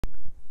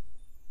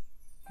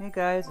Hey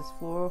guys, it's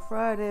Floral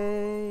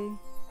Friday.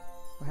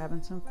 We're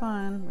having some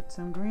fun with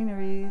some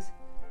greeneries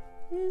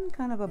in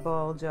kind of a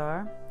ball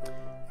jar.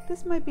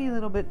 This might be a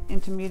little bit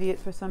intermediate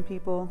for some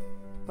people,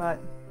 but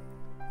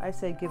I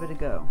say give it a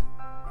go.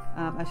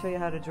 I'll show you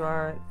how to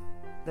draw it,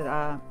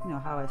 how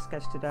I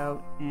sketched it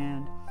out,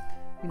 and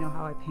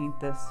how I paint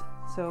this.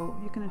 So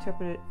you can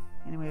interpret it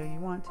any way you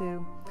want to.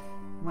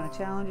 You want to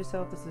challenge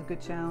yourself, this is a good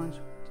challenge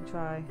to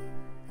try.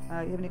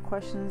 If you have any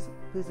questions,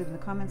 please leave in the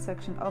comment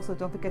section. Also,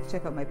 don't forget to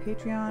check out my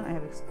Patreon. I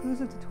have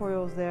exclusive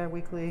tutorials there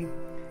weekly.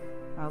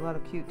 A lot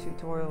of cute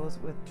tutorials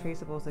with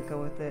traceables that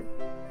go with it.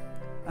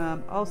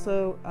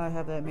 Also, I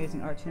have the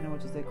amazing art channel,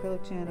 which is the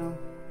acrylic channel.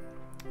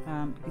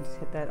 You can just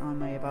hit that on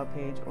my about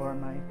page or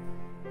my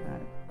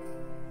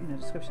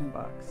description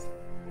box.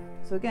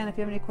 So again, if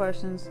you have any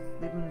questions,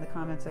 leave them in the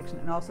comment section.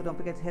 And also, don't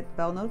forget to hit the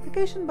bell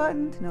notification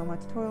button to know my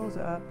tutorials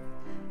are up.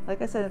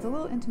 Like I said, it's a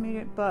little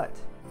intermediate, but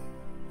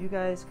you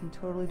guys can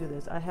totally do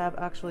this. I have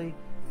actually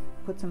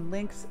put some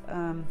links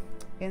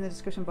in the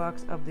description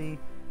box of the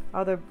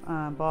other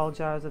ball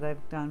jars that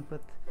I've done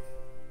with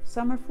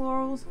summer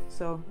florals,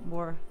 so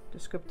more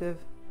descriptive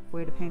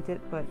way to paint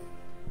it, but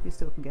you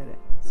still can get it.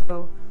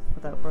 So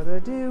without further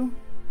ado,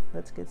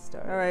 let's get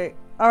started.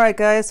 All right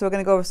guys, so we're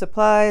going to go over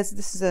supplies.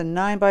 This is a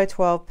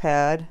 9x12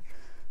 pad.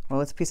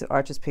 Well, it's a piece of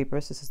Arches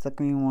papers. This is the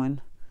green one,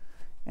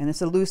 and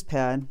it's a loose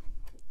pad.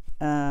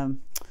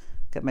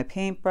 Got my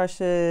paint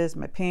brushes,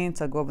 my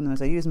paints. I'll go over them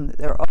as I use them.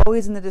 They're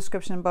always in the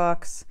description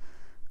box.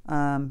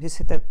 Just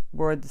hit that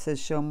word that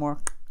says show more,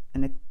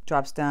 and it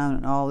drops down,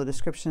 and all the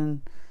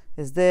description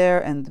is there,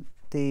 and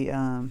the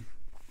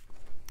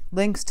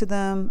links to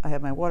them. I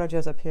have my water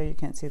jars up here. You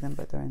can't see them,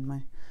 but they're in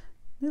my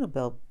little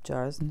bell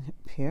jars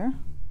here.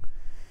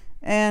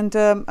 And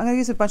I'm going to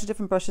use a bunch of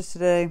different brushes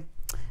today.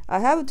 I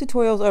have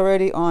tutorials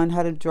already on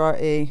how to draw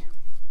a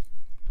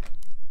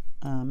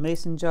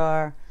mason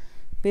jar.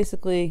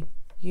 Basically,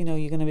 you're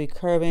going to be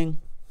curve, and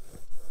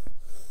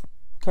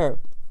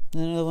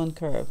another one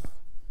curve,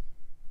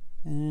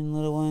 and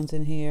little ones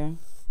in here,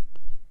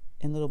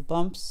 and little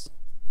bumps,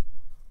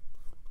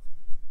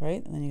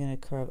 right? And then you're going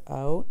to curve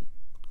out,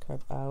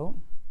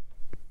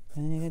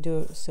 and then you're going to do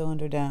a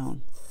cylinder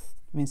down.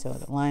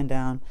 Line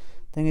down.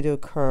 Then you do a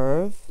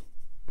curve,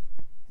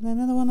 and then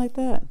another one like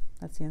that.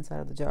 That's the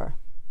inside of the jar.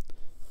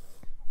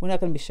 We're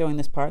not going to be showing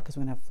this part because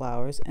we're going to have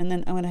flowers, and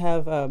then I'm going to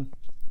have a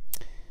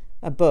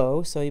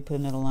bow, so you put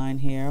another line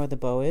here where the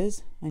bow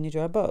is, and you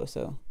draw a bow,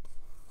 so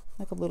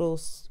like a little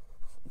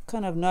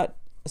kind of not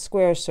a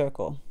square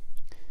circle,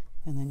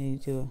 and then you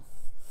do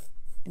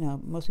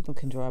most people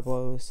can draw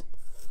bows.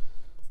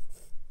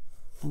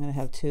 I'm gonna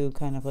have two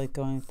kind of like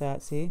going like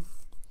that, see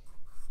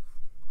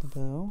the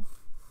bow,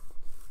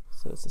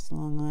 so it's this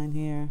long line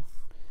here,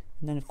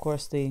 and then of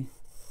course the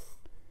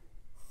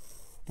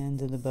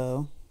end of the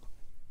bow.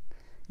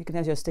 You can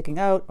have yours sticking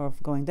out or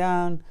going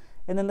down.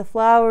 And then the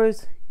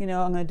flowers, I'm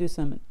going to do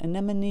some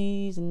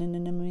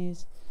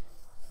anemones.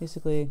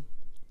 Basically,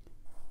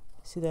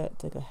 see that?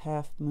 It's like a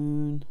half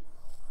moon.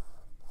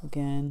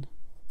 Again,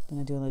 then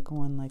I do like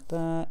one like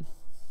that.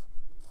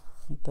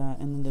 And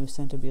then the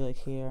center will be like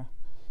here.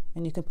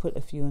 And you can put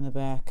a few in the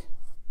back.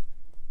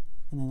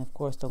 And then, of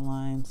course, the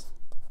lines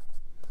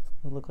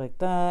will look like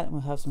that. And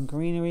we'll have some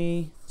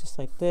greenery, just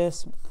like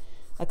this.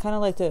 I kind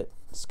of like to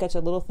sketch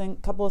a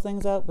couple of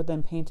things out, but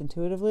then paint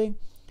intuitively.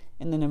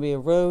 And then there'll be a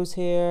rose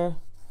here.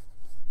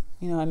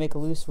 I make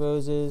loose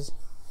roses.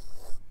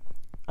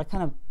 I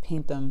kind of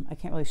paint them. I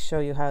can't really show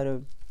you how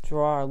to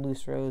draw a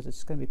loose rose. It's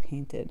just going to be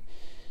painted.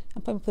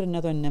 I'm going to put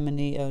another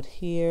anemone out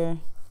here.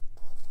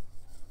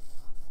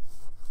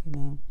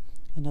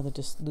 Another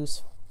just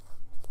loose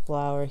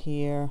flower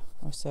here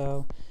or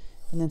so.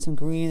 And then some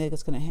green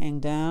that's going to hang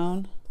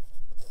down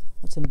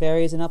with some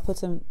berries. And I'll put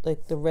some,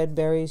 like the red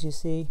berries you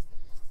see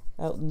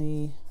out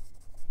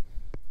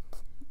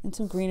and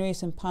some greenery,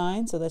 some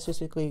pine, so that's just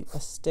basically a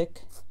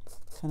stick,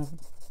 kind of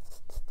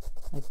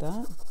like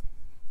that.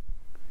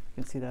 You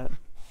can see that.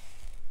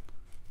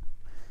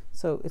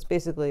 So it's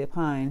basically a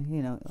pine,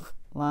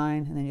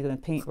 line, and then you're going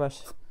to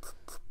paintbrush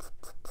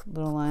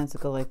little lines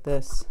that go like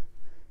this,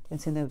 and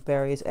see the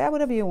berries. Add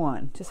whatever you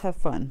want, just have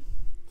fun.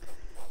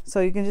 So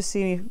you can just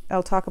see me,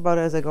 I'll talk about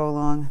it as I go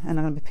along, and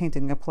I'm going to be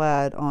painting a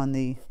plaid on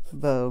the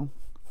bow,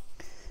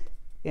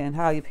 and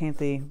how you paint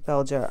the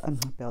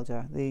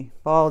the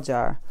ball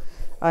jar.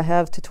 I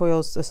have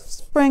tutorials, the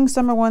spring,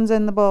 summer ones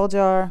in the ball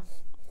jar.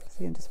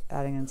 See, I'm just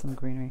adding in some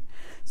greenery.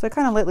 So I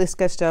kind of lightly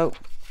sketched out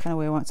kind of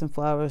where I want some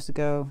flowers to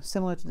go,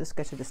 similar to the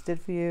sketch I just did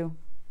for you.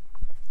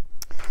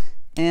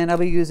 And I'll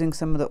be using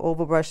some of the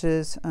oval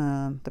brushes,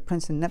 the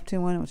Princeton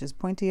Neptune one, which is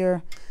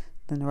pointier,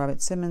 then the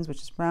Simmons,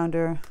 which is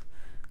rounder.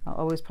 I'll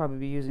always probably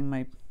be using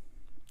my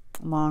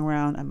long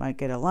round. I might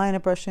get a liner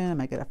brush in, I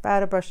might get a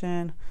fatter brush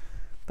in,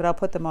 but I'll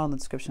put them all in the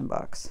description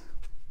box.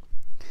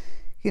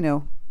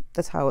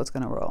 That's how it's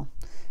going to roll.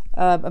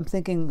 I'm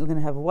thinking we're going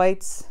to have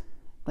whites,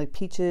 like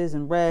peaches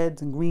and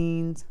reds and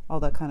greens, all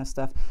that kind of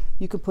stuff.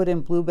 You could put in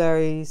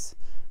blueberries.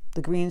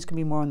 The greens can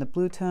be more in the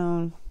blue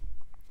tone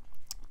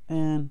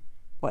and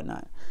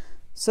whatnot.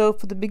 So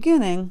for the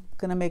beginning, I'm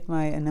gonna make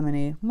my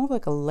anemone more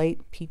like a light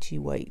peachy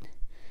white.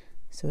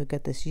 So we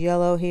got this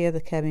yellow here,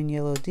 the cadmium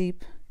yellow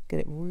deep. Get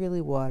it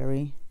really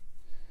watery.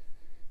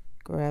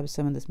 Grab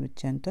some of this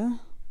magenta.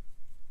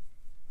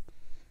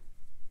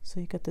 So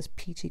you got this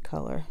peachy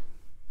color.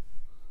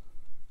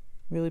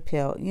 Really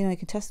pale. You know, you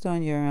can test it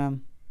on your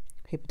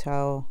paper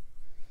towel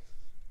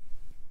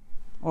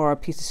or a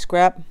piece of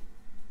scrap.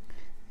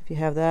 If you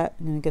have that,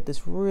 I'm going to get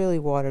this really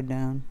watered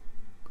down.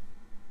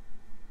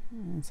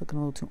 It's looking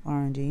a little too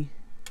orangey.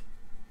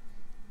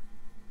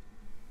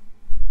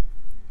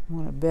 I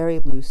want a very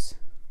loose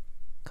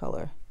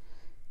color.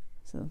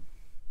 So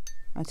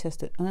I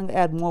test it. I'm going to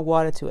add more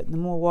water to it. The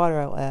more water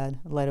I'll add,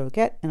 the lighter it'll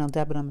get, and I'll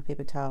dab it on my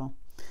paper towel.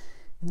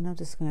 And then I'm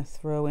just going to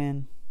throw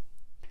in,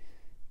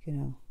 you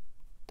know,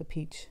 the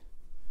peach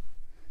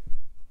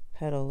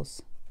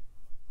petals.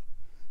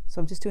 So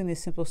I'm just doing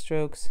these simple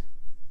strokes.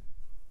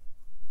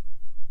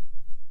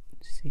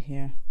 See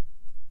here.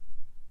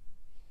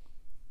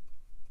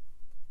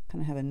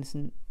 Kind of have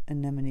an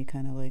anemone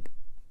kind of like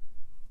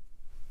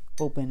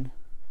open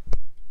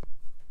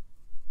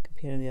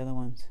compared to the other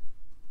ones.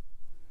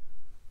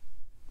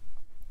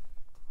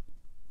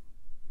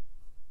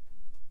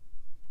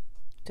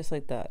 Just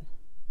like that.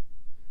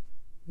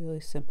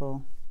 Really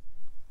simple.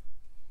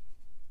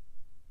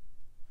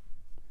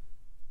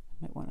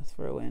 I might want to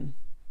throw in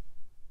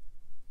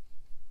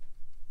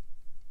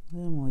a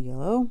little more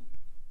yellow.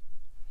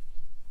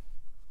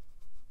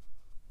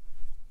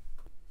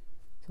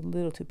 It's a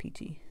little too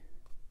peachy.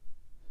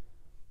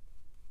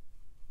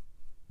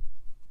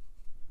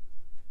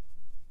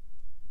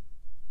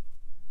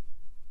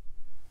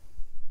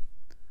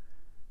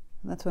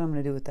 And that's what I'm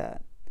going to do with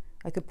that.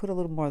 I could put a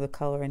little more of the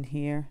color in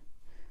here,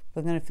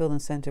 but I'm going to fill in the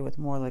center with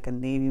more like a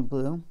navy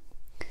blue.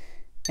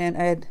 And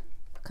I had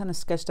kind of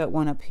sketched out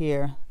one up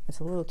here. It's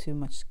a little too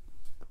much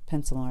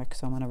pencil mark,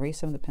 so I'm going to erase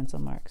some of the pencil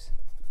marks.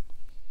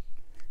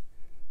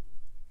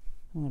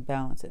 I'm going to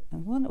balance it. I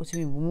want it to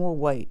be more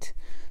white,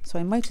 so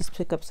I might just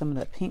pick up some of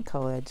that paint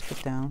color I just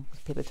put down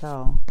with a paper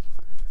towel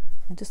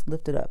and just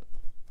lift it up.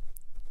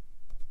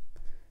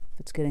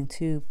 If it's getting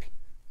too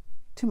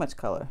much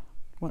color,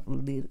 I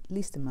want the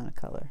least amount of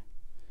color.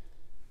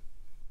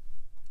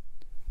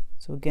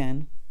 So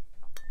again,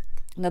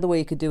 another way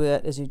you could do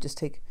that is you just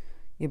take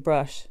your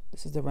brush,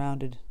 this is the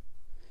rounded,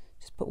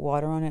 just put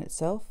water on it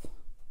itself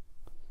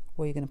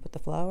where you're going to put the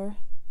flower,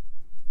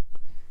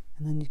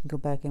 and then you can go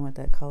back in with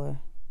that color,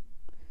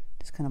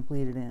 just kind of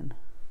bleed it in.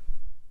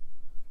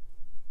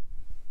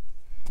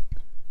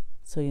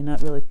 So you're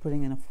not really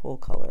putting in a full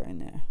color in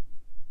there.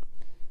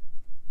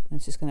 And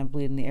it's just going to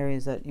bleed in the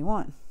areas that you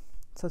want.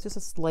 So it's just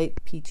a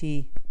slight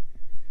peachy,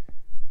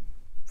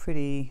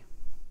 pretty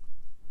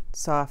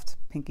soft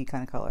pinky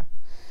kind of color.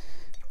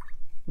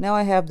 Now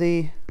I have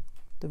the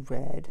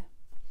red,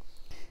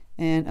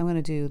 and I'm going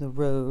to do the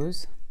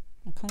rose.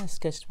 I kind of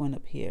sketched one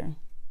up here,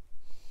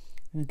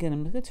 and again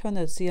I'm going to turn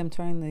the, see I'm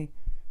turning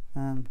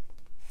the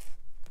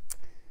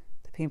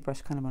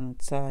paintbrush kind of on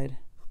its side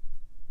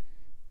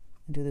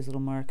and do these little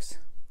marks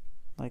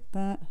like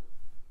that,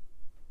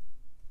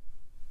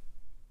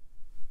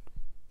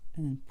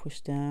 and then push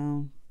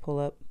down, pull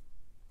up,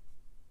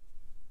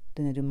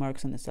 then I do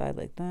marks on the side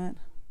like that,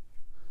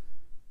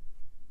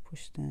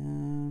 push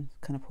down,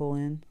 kind of pull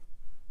in.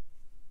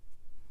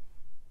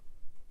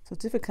 So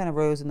it's different kind of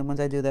rose than the ones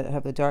I do that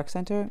have the dark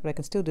center, but I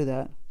can still do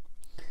that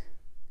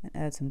and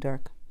add some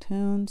dark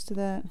tones to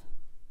that,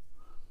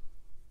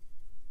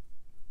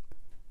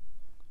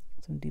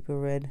 some deeper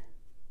red,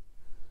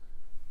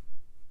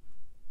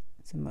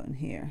 some out in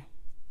here.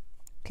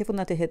 Careful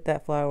not to hit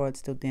that flower while it's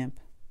still damp.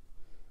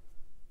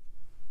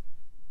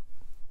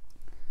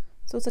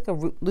 So it's like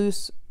a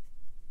loose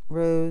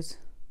rose.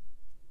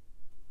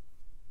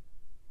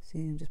 See,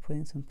 I'm just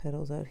putting some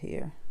petals out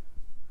here.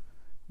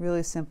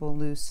 Really simple,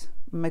 loose.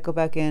 I might go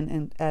back in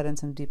and add in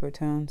some deeper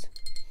tones.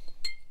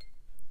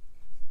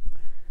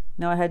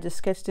 Now I had just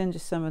sketched in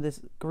just some of this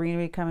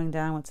greenery coming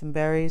down with some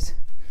berries,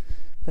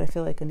 but I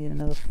feel like I need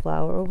another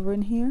flower over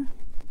in here.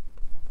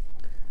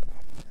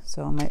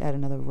 So I might add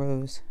another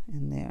rose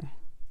in there.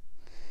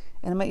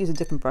 And I might use a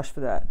different brush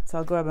for that. So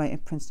I'll grab my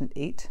Princeton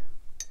 8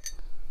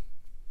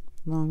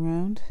 long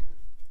round.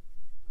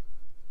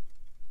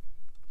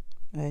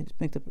 I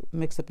just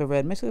mix up a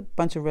red. Mix up a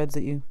bunch of reds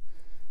that you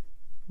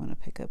want to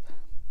pick up.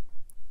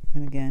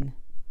 And again,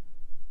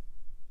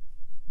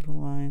 little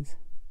lines.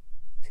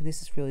 See,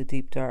 this is really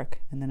deep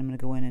dark, and then I'm going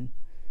to go in and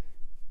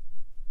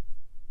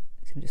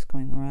see, I'm just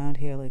going around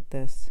here like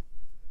this.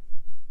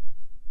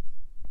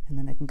 And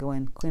then I can go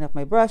in, clean up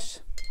my brush,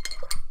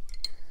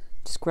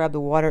 just grab the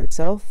water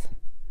itself,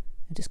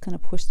 and just kind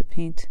of push the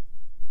paint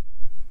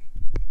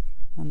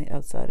on the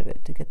outside of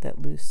it to get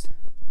that loose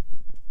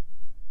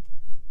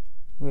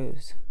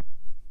rose.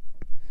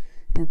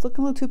 And it's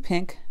looking a little too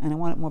pink, and I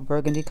want it more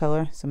burgundy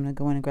color, so I'm going to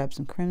go in and grab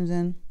some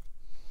crimson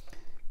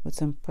with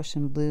some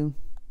Prussian blue.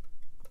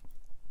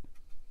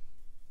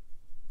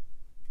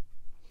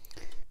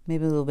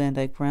 Maybe a little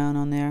vandyke brown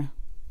on there.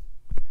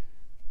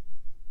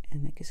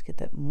 And I just get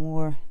that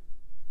more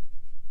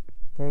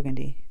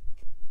burgundy.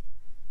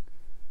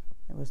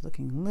 was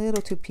looking a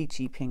little too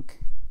peachy pink.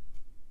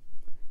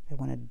 I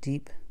want a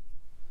deep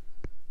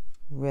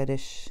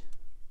reddish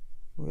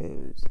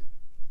rose.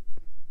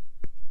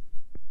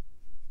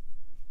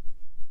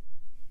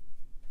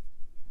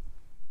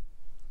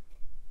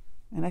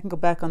 And I can go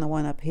back on the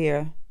one up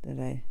here that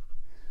I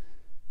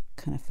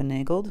kind of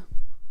finagled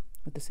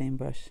with the same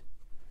brush.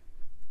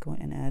 Go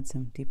and add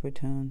some deeper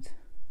tones.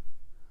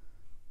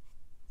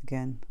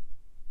 Again,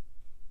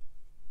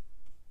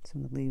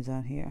 some of the leaves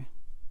out here.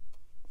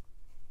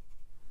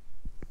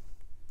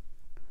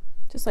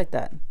 Just like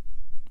that.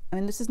 I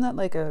mean, this is not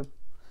like a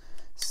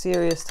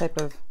serious type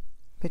of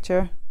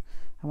picture.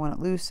 I want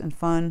it loose and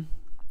fun.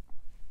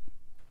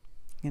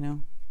 You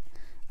know,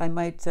 I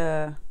might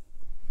grab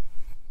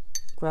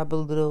a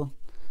little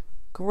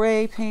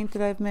gray paint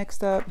that I've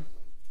mixed up.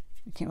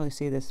 You can't really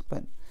see this,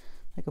 but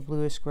like a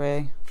bluish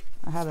gray.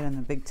 I have it in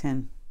a big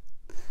tin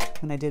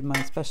when I did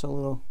my special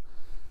little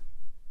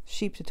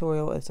sheep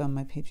tutorial. It's on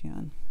my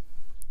Patreon.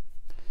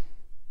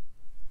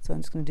 So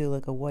I'm just going to do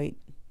like a white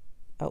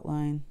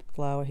outline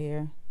flower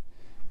here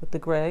with the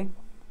gray,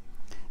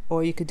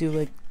 or you could do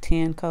like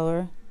tan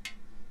color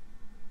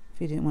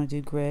if you didn't want to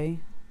do gray,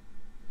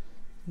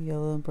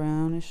 yellow,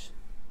 brownish,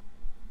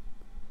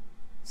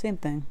 same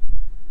thing,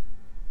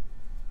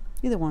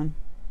 either one.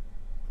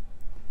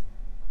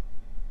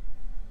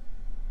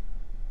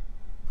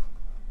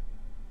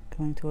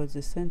 Going towards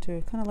the center,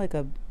 kind of like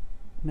a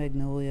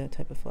magnolia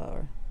type of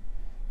flower,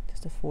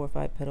 just a 4 or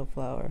 5 petal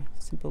flower,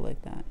 simple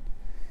like that.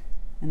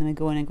 And then I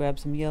go in and grab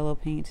some yellow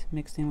paint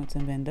mixed in with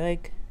some Van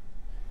Dyke,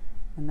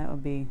 and that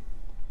would be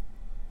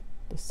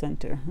the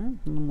center.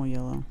 A little more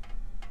yellow.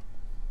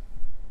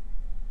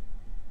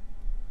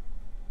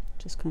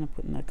 Just kind of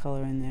putting that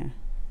color in there.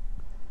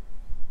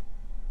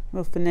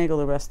 We'll finagle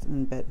the rest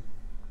in a bit.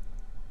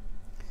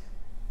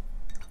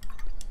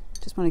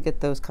 Just want to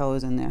get those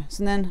colors in there.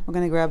 So then we're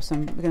going to grab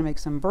some, we're going to make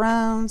some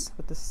browns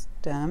with the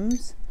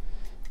stems.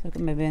 So I've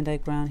got my Van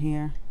Dyke brown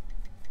here.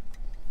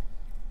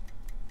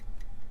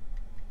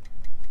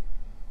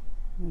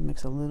 I'm going to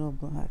mix a little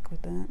black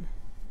with that.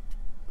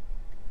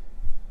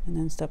 And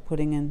then start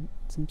putting in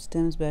some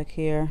stems back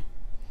here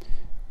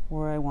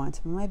where I want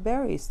some of my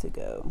berries to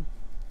go.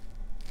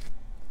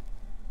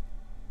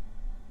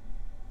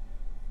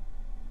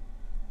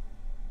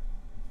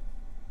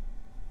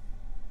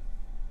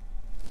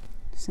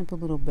 Simple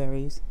little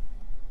berries.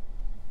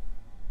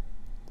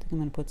 I think I'm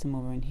going to put some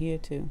over in here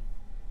too.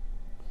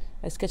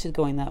 I sketched it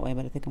going that way,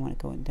 but I think I want it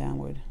going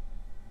downward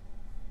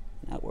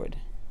and outward.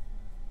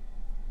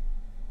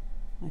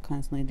 I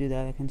constantly do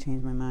that. I can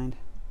change my mind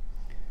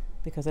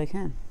because I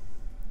can.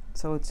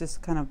 So it's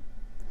just kind of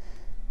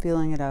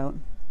feeling it out.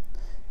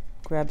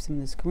 Grab some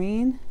of this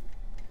green,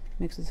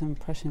 mix with some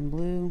Prussian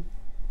blue,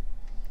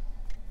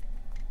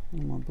 a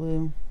little more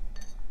blue.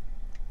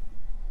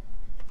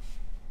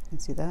 You can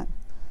see that.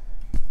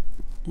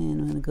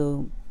 And I'm going to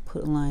go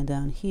put a line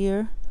down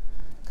here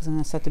because I'm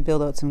going to start to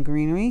build out some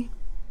greenery.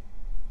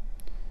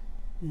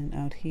 And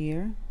out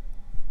here.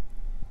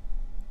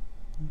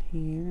 And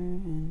here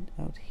and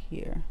out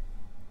here.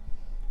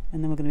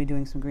 And then we're going to be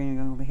doing some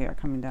greenery over here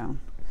coming down.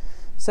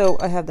 So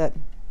I have that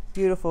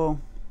beautiful,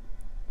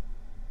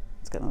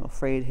 it's got a little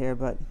frayed here,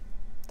 but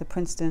the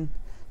Princeton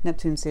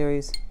Neptune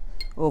series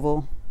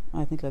oval.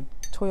 I think a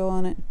tutorial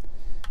on it.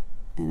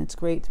 And it's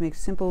great to make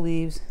simple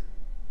leaves.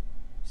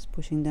 Just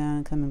pushing down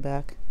and coming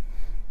back.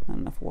 Not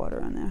enough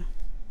water on there.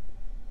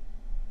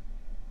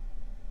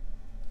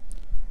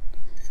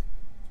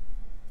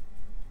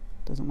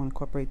 Doesn't want to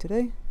cooperate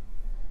today.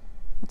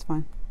 That's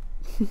fine.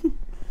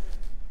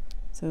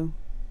 So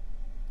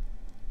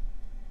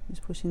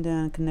just pushing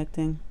down and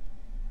connecting.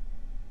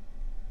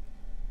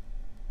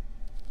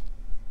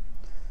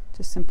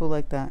 Just simple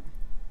like that.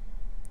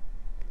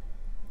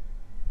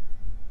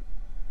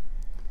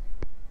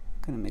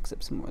 Gonna mix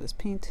up some more of this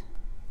paint.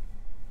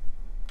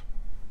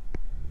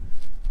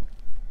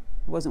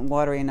 It wasn't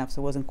watery enough,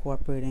 so it wasn't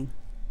cooperating.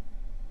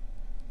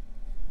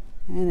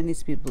 And it needs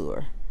to be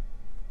bluer.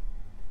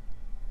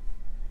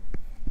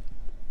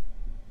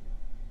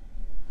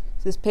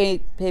 So this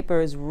paper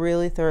is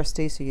really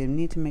thirsty, so you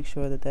need to make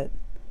sure that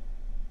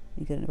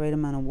you get the right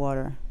amount of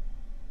water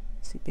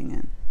seeping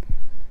in.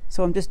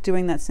 So I'm just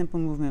doing that simple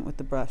movement with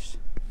the brush.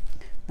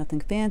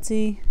 Nothing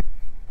fancy.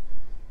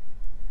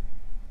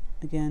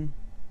 Again,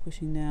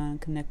 pushing down,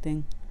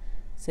 connecting.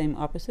 Same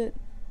opposite,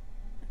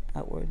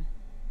 outward.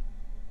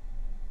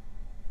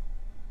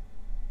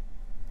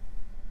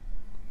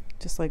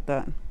 Just like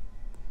that.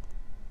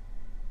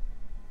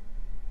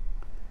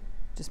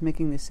 Just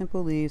making these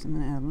simple leaves. I'm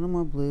going to add a little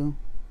more blue.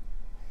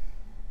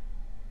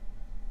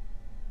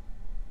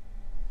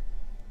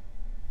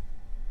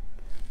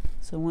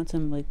 So I want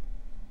some like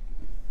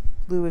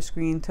bluish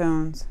green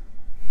tones.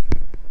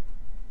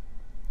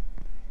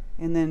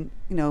 And then,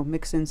 you know,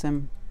 mix in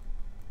some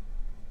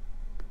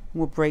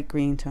more bright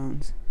green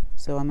tones.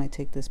 So I might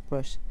take this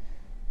brush,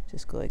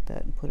 just go like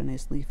that and put a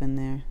nice leaf in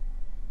there.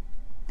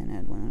 And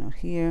add one out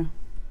here.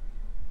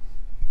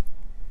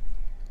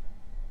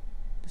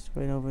 Just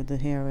right over the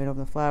hair, right over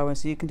the flower.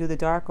 So you can do the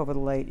dark over the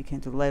light. You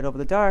can't do the light over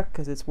the dark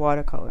because it's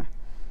watercolor.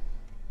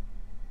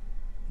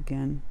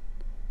 Again,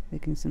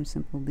 making some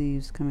simple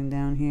leaves coming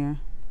down here.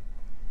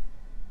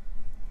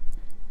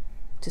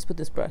 Just with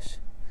this brush.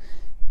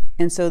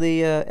 And so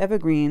the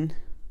evergreen,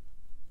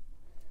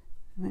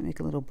 I might make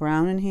a little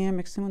brown in here,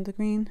 mix in with the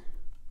green.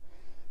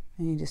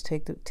 And you just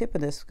take the tip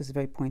of this, because it's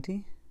very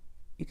pointy.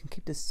 You can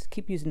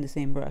keep using the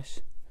same brush.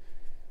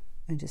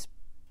 And just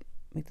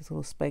make these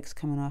little spikes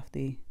coming off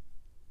the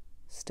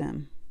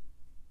stem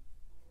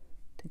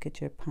to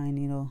get your pine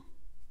needle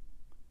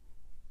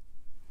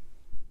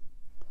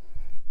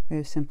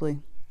very simply,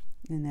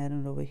 and add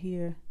it over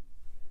here.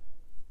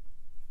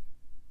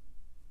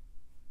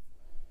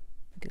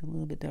 Get a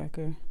little bit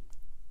darker.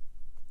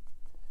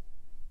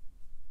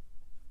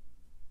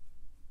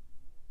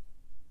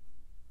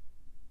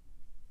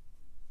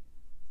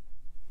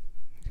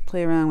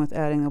 Play around with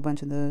adding a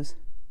bunch of those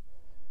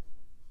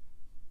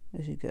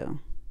as you go.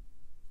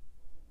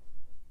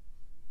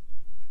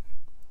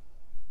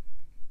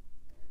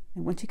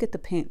 And once you get the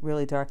paint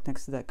really dark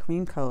next to that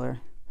cream color,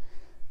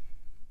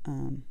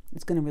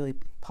 it's going to really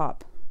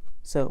pop.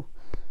 So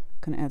I'm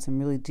going to add some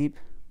really deep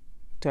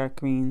dark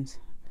greens.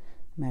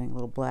 I'm adding a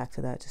little black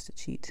to that just to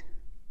cheat.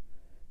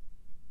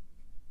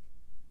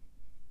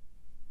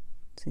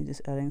 So you're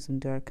just adding some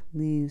dark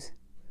leaves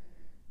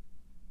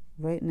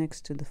right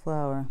next to the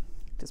flower.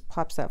 Just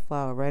pops that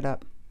flower right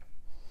up.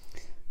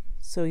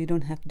 So you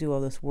don't have to do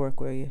all this work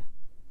where you're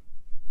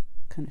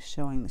kind of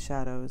showing the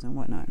shadows and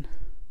whatnot.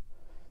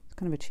 It's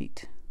kind of a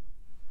cheat.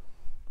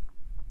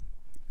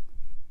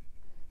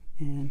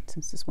 And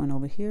since this one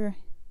over here,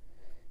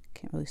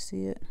 can't really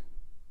see it.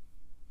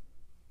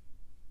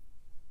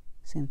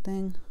 Same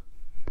thing.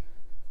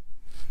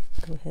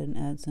 Go ahead and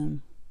add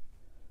some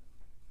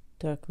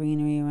dark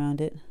greenery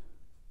around it.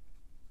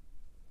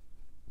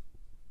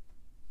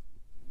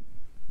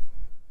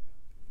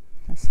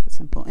 That's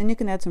simple. And you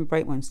can add some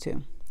bright ones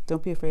too.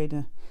 Don't be afraid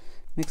to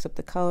mix up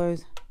the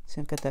colors. See,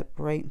 I've got that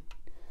bright.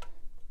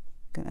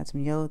 Gonna add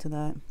some yellow to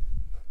that.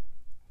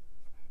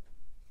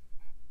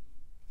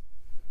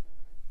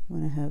 You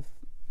want to have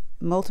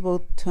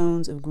multiple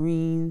tones of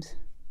greens.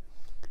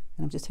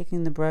 And I'm just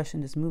taking the brush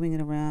and just moving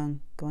it around,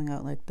 going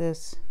out like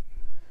this,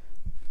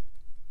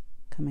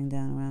 coming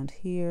down around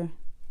here.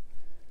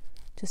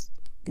 Just,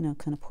 you know,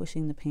 kind of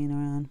pushing the paint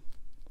around.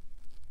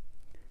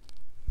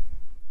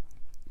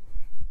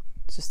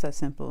 It's just that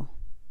simple.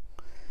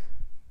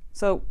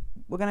 So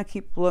we're going to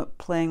keep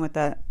playing with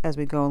that as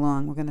we go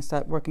along. We're going to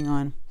start working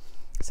on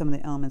some of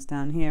the elements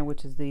down here,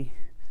 which is the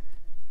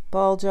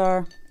ball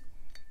jar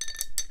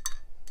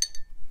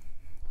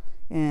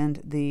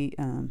and the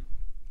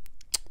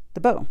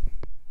bow. And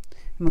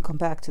we'll come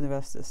back to the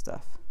rest of this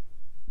stuff.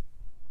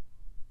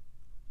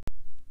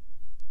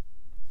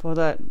 For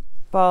that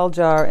ball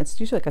jar, it's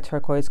usually like a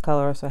turquoise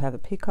color, so I have a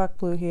peacock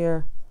blue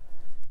here.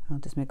 I'll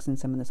just mix in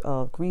some of this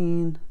olive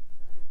green.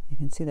 You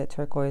can see that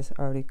turquoise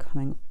already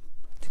coming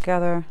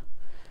together.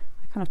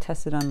 I kind of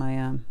tested on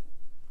my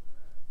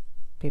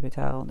paper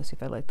towel to see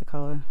if I like the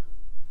color.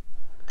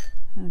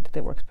 I think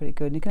that works pretty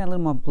good. And you can add a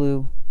little more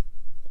blue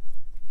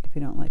if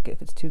you don't like it,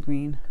 if it's too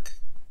green.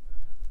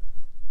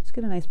 Just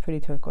get a nice pretty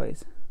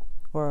turquoise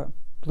or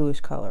bluish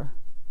color.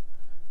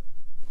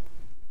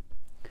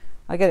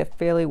 I get it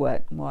fairly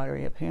wet and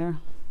watery up here,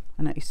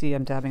 and you see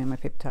I'm dabbing on my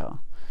paper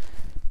towel.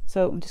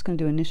 So I'm just going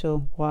to do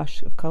initial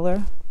wash of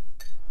color.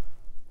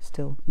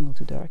 Still a little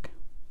too dark.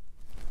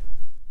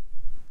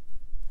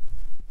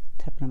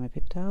 Tap it on my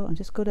paper towel and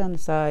just go down the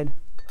side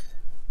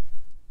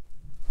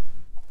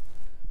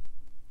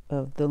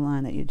of the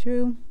line that you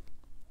drew,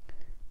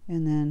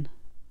 and then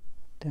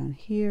down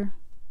here,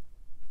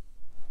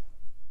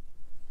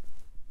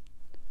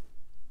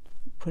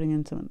 putting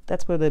in some,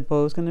 that's where the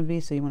bow is going to be,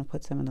 so you want to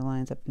put some of the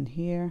lines up in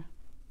here.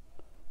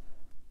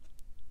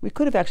 We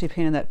could have actually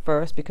painted that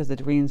first because the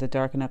greens are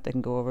dark enough they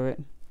can go over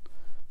it,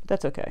 but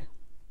that's okay.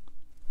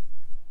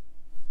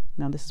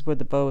 Now this is where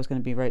the bow is going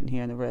to be, right in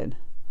here in the red.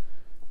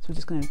 So we're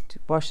just going to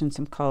wash in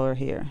some color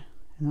here,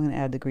 and I'm going to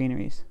add the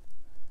greeneries.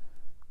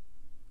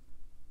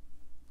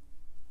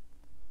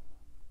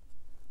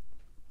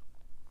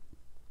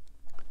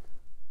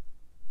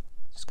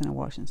 Just going to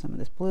wash in some of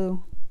this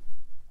blue.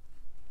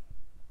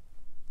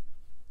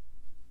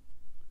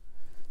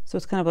 So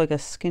it's kind of like a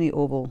skinny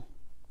oval.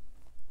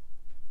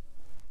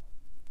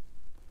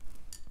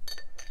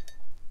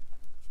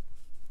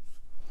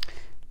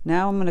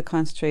 Now I'm going to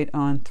concentrate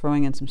on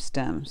throwing in some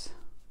stems,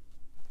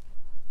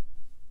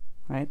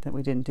 right, that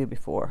we didn't do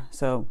before.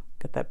 So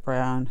get that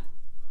brown.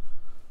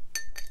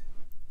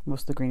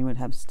 Most of the green would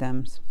have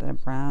stems that are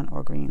brown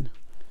or green.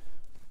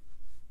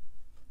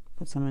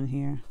 Put some in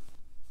here.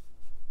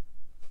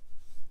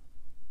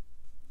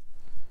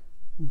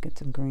 And get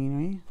some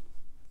greenery.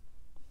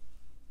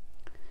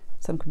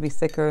 Some could be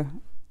thicker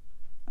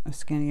or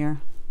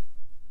skinnier.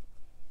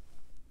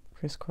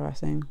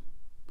 Crisscrossing.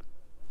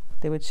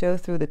 They would show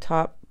through the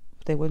top.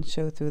 They wouldn't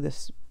show through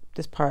this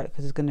part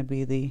because it's going to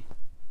be the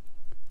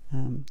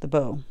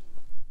bow.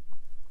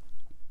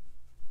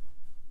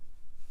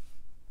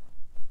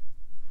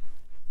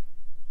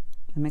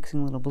 I'm mixing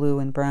a little blue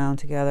and brown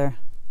together.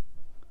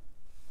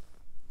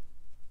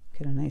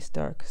 Get a nice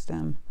dark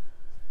stem.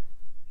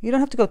 You don't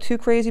have to go too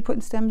crazy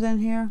putting stems in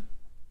here.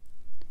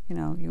 You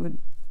know, you would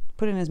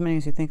put in as many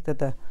as you think that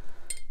the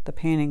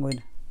painting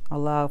would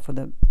allow for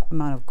the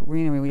amount of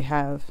greenery we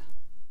have,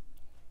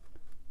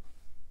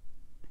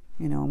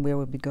 you know, and where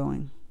we'd be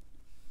going.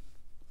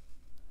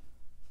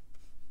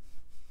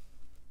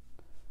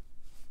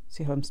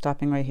 See how I'm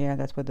stopping right here?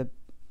 That's where the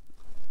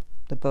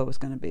bow is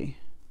going to be.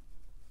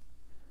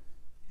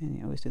 And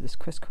you always do this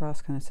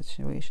crisscross kind of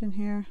situation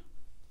here.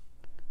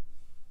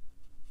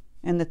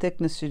 And the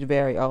thickness should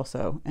vary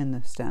also in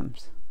the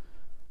stems.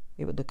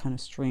 It would look kind of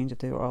strange if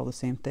they were all the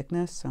same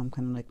thickness, so I'm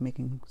kind of like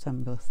making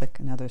some real thick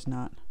and others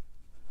not.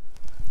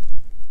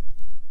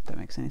 If that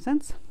makes any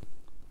sense.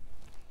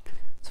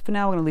 So for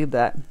now we're going to leave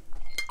that.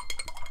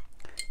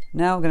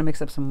 Now we're going to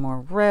mix up some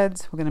more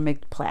reds. We're going to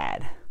make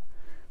plaid.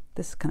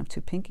 This is kind of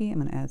too pinky. I'm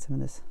going to add some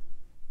of this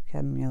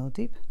cadmium yellow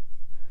deep.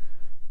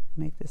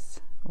 Make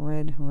this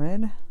red.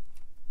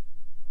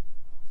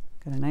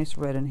 Got a nice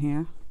red in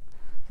here.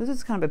 So this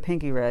is kind of a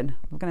pinky red.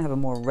 We're going to have a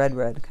more red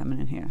coming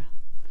in here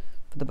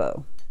for the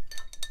bow.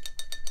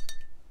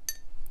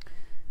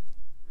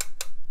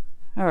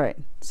 All right,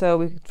 so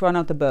we've drawn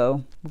out the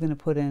bow. We're going to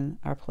put in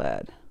our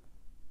plaid.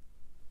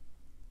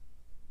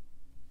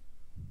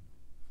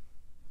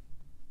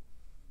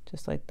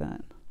 Just like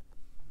that.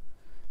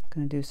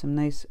 Going to do some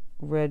nice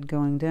red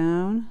going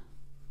down.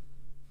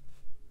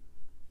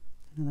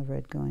 Another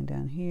red going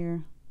down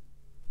here.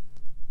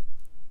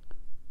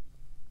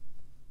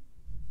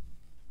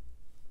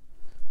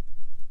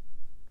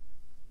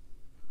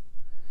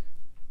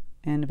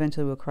 And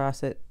eventually we'll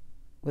cross it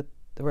with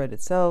the red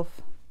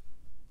itself.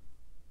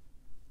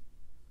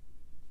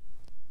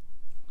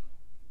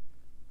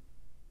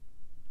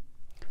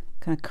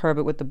 Kind of curve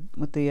it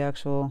with the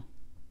actual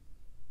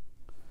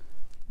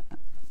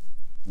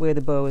where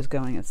the bow is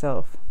going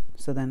itself.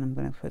 So then I'm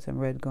going to put some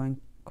red going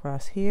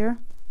across here,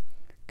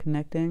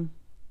 connecting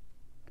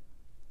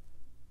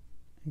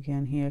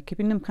again here,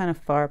 keeping them kind of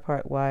far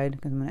apart wide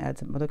because I'm going to add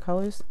some other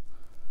colors.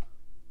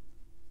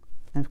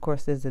 And of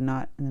course there's the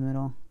knot in the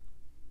middle.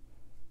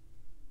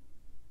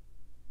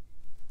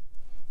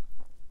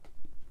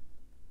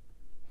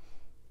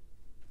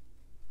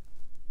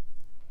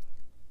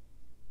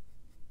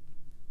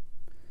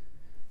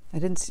 You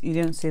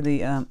didn't see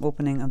the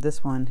opening of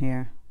this one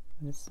here.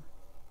 There's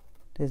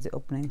the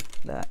opening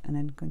for that, and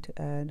then I'm going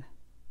to add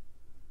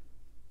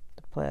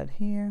the plaid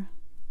here.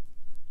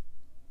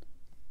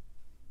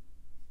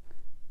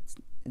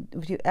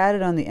 If you add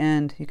it on the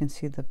end, you can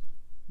see the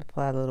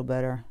plaid a little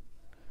better.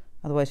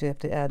 Otherwise, you have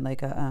to add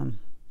like a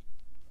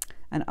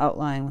an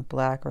outline with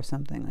black or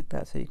something like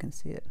that, so you can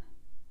see it.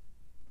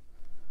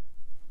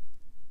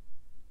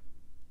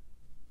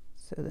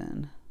 So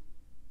then,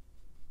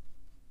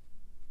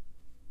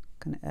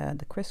 I'm going to add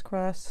the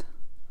crisscross.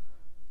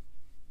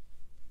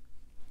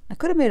 I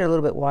could have made it a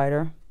little bit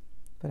wider,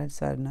 but I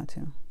decided not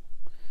to.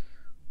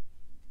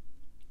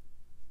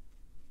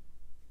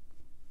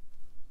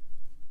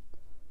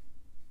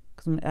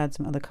 Because I'm going to add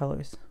some other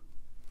colors.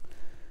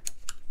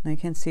 Now you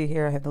can see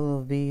here I have the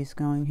little V's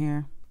going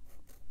here.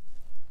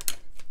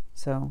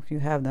 So if you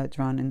have that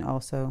drawn in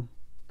also,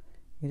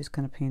 you're just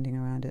kind of painting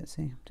around it.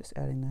 See, just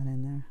adding that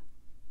in there.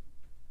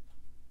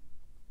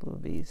 Little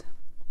V's.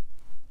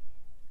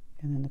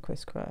 And then the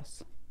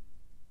crisscross.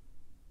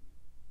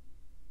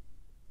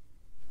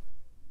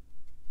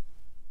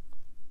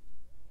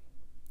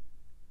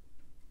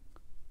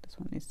 This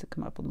one needs to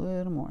come up a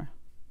little more.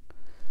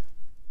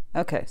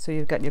 Okay, so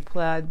you've got your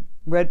plaid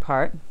red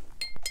part.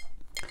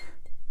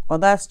 While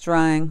that's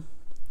drying,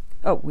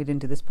 oh, we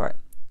didn't do this part.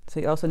 So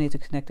you also need to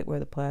connect it where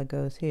the plaid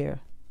goes here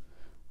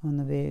on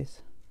the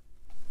V's.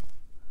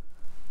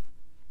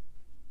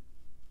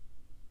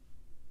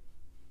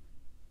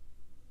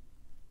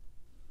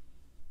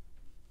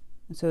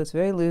 And so it's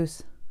very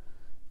loose.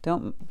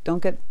 Don't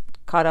get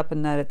caught up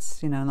in that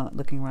it's, you know, not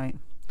looking right.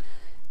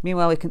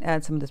 Meanwhile, we can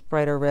add some of this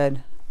brighter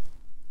red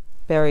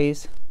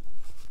berries.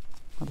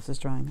 Well, this is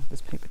drying.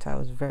 This paper towel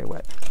is very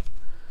wet.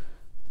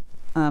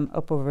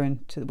 Up over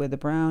into where the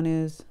brown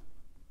is.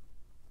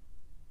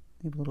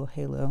 Leave a little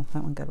halo.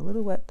 That one got a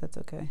little wet. That's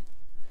okay.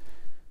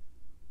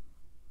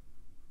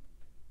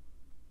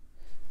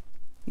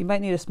 You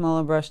might need a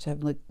smaller brush to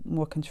have like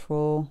more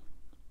control.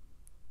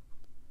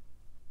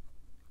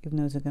 Even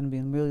though they're going to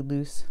be really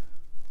loose.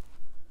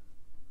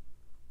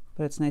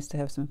 But it's nice to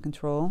have some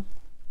control.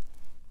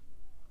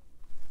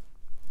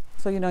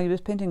 So, you know, you're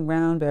just painting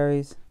round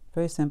berries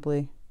very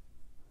simply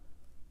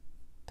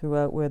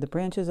throughout where the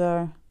branches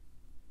are.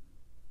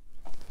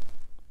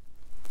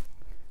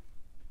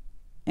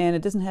 And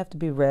it doesn't have to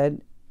be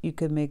red. You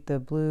could make the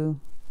blue,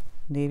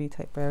 navy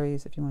type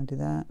berries if you want to do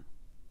that.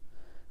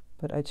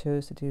 But I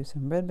chose to do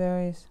some red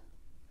berries.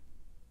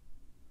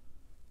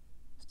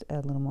 Just to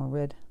add a little more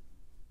red.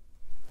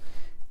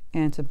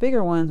 And some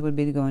bigger ones would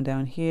be going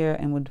down here,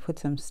 and would put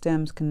some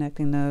stems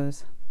connecting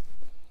those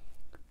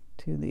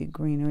to the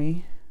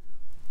greenery.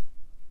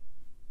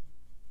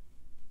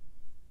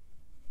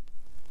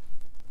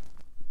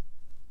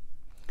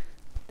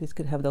 These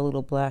could have the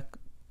little black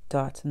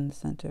dots in the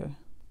center.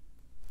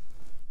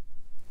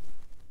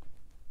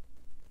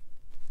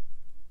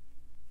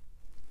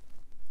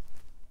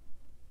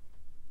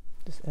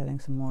 Just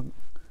adding some more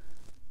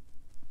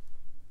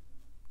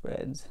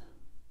reds.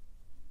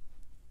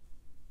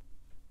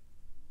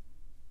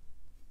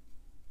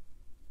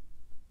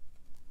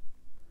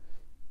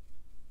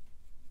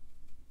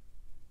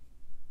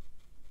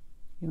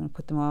 You want to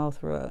put them all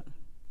throughout.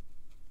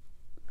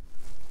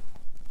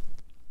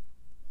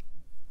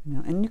 You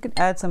know, and you can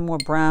add some more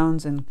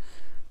browns and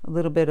a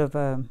little bit of,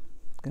 I'm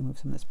going to move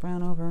some of this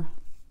brown over,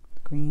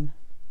 green.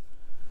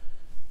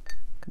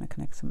 Going to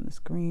connect some of this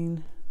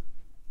green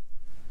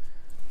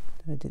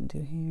that I didn't do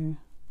here.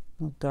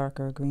 A little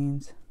darker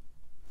greens.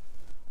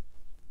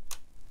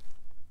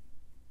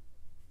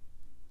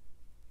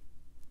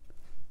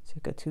 So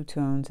you've got two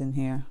tones in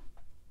here,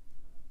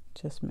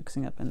 just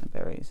mixing up in the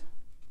berries.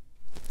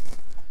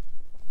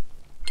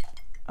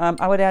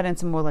 I would add in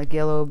some more like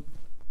yellow,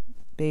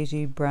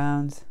 beigey,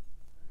 browns,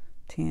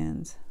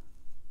 tans,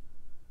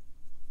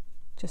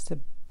 just to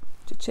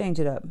change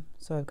it up.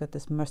 So I've got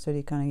this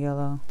mustardy kind of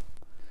yellow.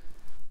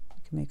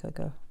 You can make like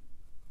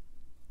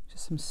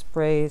just some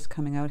sprays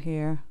coming out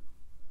here.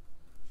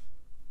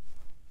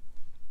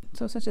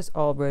 So it's not just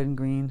all red and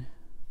green.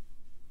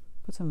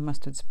 Put some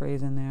mustard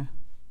sprays in there.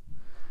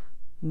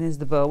 And there's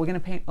the bow. We're going to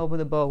paint over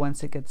the bow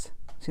once it gets,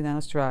 see now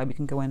it's dry. We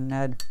can go in and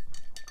add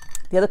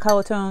the other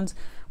color tones,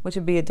 which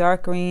would be a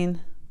dark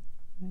green.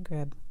 Let me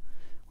grab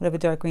whatever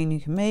dark green you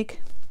can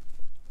make.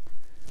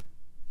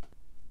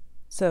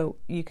 So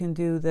you can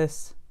do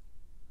this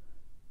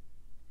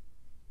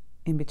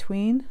in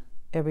between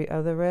every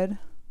other red,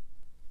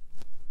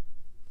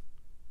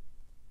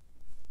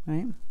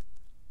 right?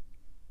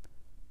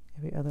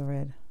 Every other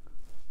red.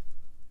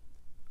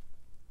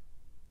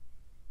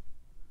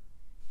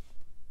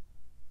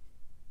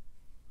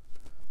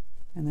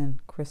 And then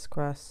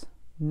crisscross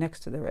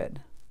next to the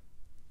red.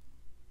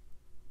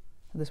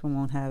 This one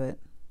won't have it.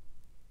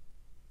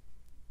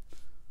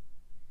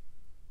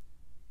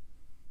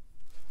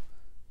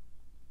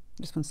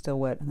 This one's still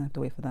wet, and I have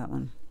to wait for that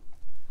one.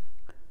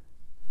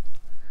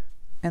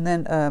 And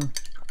then,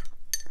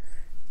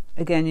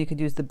 again, you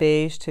could use the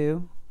beige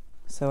too.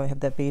 So I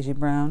have that beigey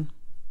brown.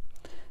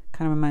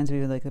 Kind of reminds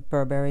me of like a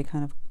Burberry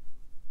kind of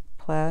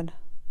plaid.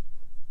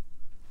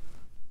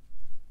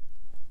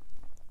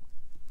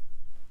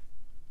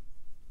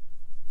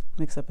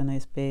 Mix up a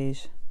nice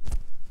beige.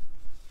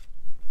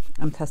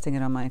 I'm testing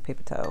it on my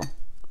paper towel.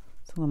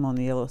 It's a little more on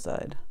the yellow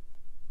side.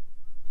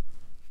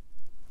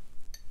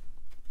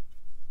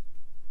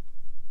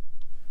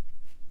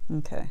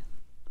 Okay.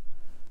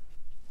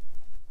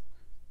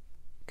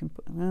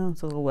 Well,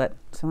 it's a little wet,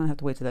 so I'm gonna have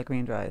to wait till that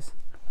green dries.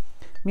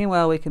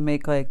 Meanwhile, we can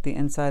make like the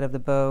inside of the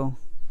bow.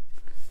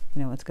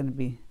 You know, it's gonna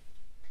be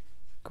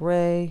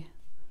gray.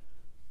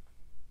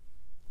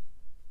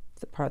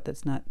 It's the part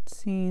that's not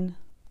seen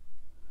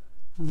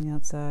on the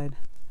outside.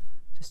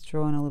 Just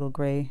throw in a little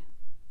gray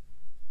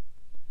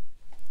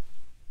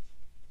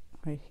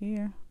right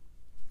here.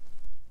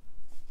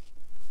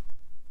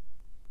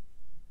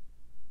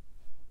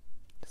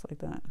 Just like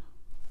that.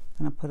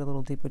 And I'll put a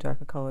little deeper,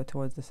 darker color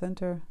towards the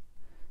center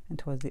and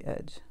towards the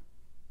edge.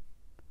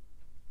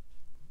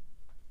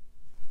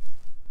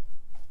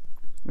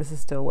 This is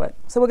still wet.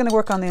 So we're going to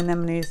work on the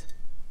anemones.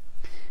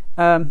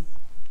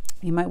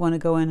 You might want to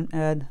go in and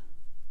add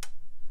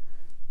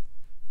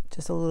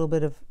just a little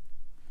bit of,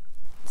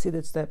 see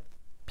that's that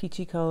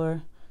peachy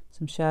color,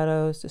 some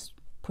shadows, just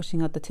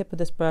pushing out the tip of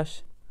this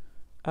brush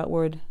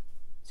outward.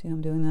 See how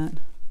I'm doing that?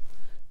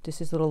 Just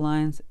these little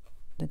lines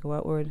that go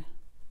outward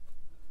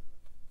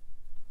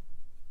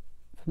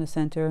from the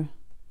center.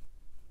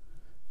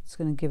 It's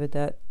going to give it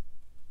that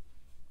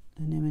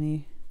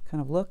anemone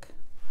kind of look.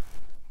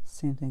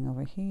 Same thing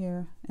over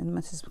here, and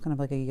this is kind of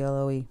like a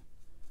yellowy,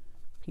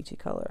 peachy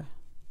color.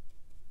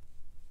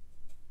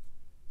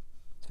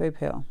 It's very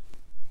pale.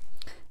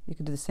 You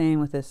could do the same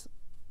with this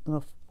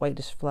little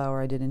whitish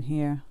flower I did in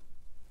here.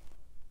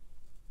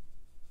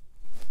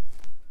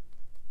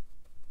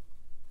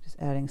 Just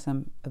adding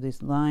some of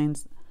these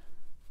lines,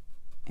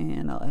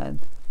 and I'll add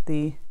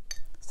the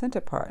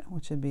center part,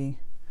 which would be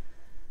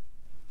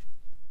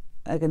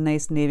like a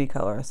nice navy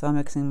color. So I'm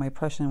mixing my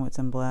Prussian with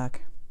some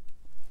black.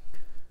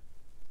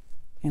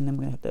 And then I'm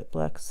going to have that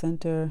black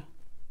center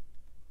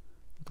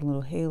with a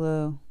little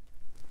halo.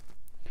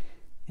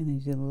 And then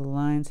you do the little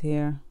lines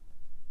here.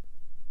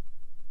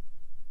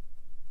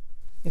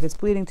 If it's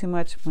bleeding too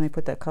much, when I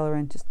put that color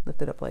in, just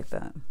lift it up like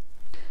that.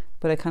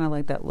 But I kind of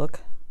like that look.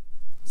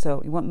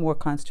 So you want more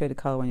concentrated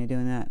color when you're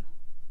doing that.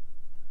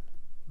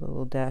 The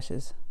little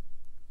dashes.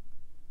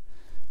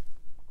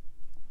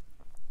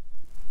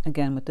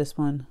 Again, with this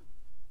one,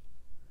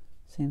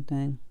 same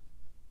thing.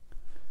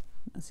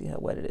 Let's see how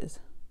wet it is.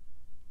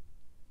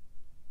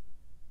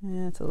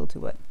 Yeah, it's a little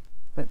too wet,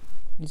 but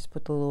you just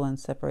put the little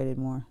ones separated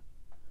more.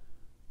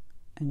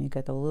 And you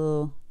got the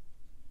little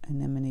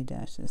anemone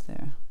dashes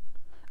there.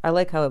 I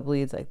like how it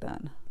bleeds like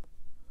that.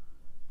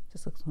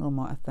 Just looks a little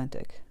more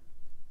authentic.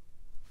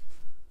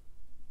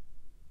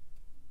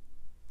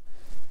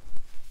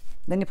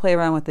 Then you play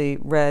around with the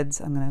reds.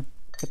 I'm going to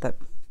put that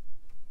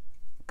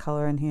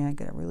color in here,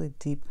 get a really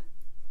deep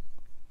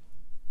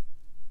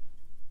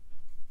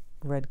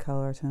red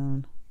color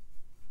tone.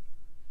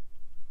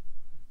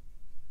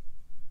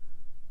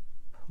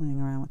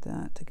 Playing around with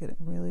that to get it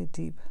really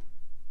deep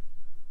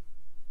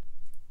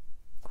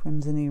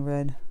crimson-y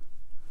red.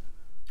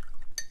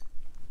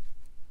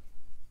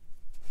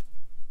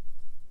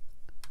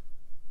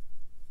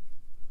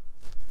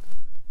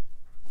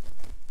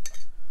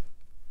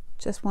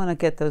 Just want to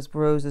get those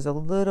roses a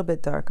little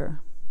bit darker.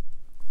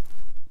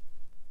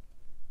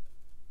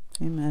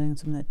 I'm adding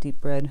some of that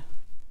deep red.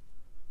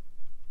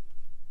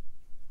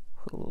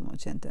 Put a little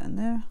magenta in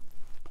there.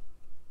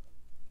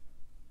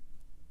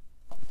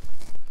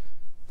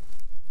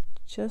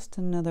 Just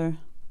another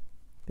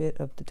bit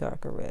of the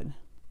darker red.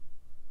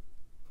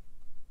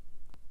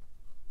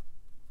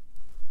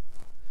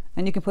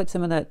 And you can put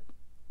some of that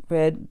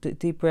red,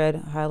 deep red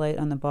highlight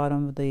on the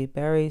bottom of the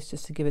berries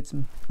just to give it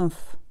some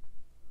oomph.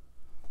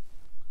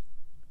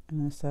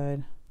 On the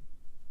side.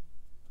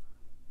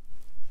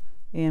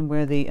 And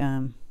where the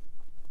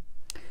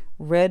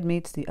red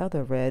meets the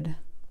other red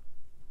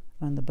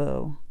on the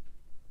bow,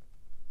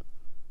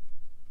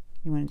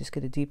 you want to just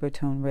get a deeper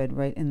tone red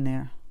right in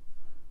there.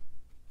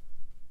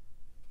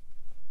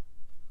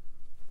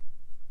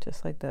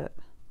 Just like that.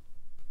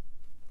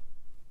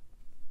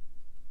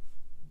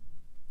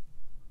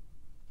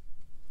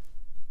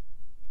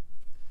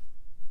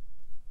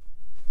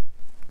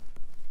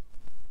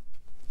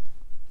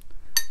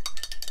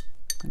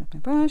 Open up my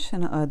brush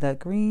and I'll add that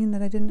green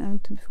that I didn't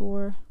add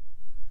before.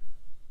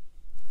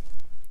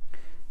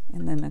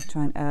 And then I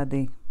try and add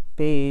the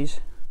beige.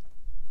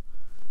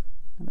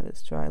 Now that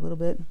it's dry a little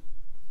bit.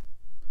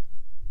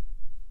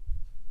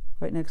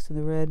 Right next to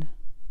the red.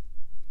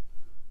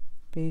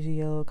 Beigey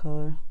yellow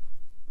color.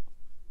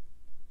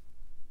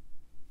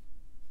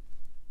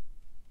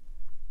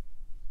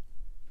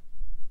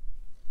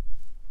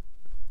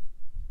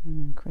 And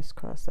then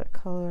crisscross that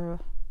color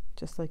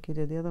just like you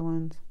did the other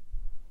ones.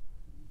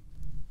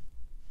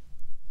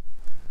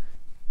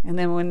 And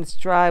then when it's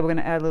dry, we're going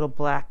to add little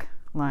black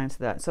lines to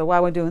that. So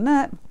while we're doing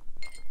that,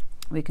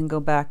 we can go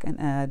back and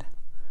add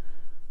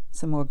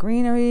some more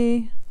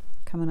greenery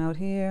coming out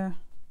here.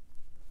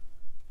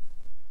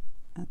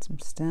 Add some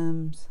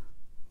stems.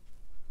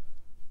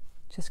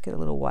 Just get a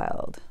little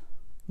wild.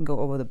 And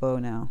go over the bow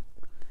now.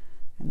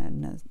 And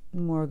then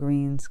more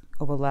greens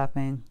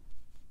overlapping,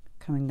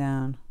 coming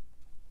down,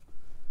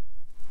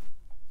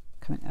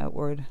 coming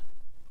outward.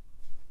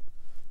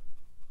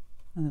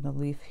 Another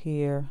leaf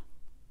here.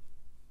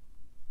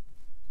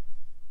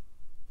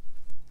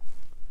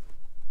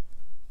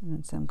 And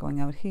then some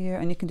going out here.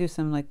 And you can do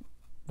some like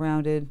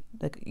rounded,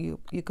 like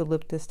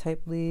eucalyptus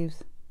type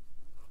leaves.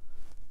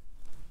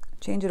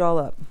 Change it all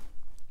up.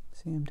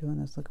 See, I'm doing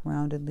those like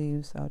rounded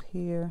leaves out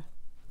here.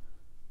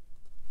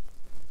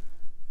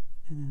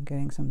 And I'm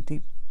getting some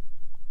deep,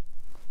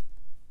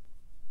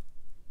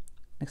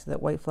 next to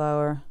that white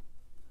flower,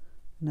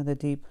 another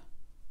deep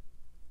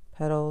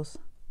petals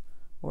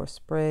or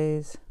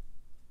sprays.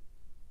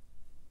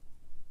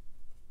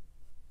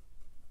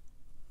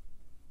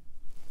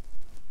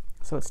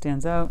 So it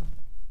stands out.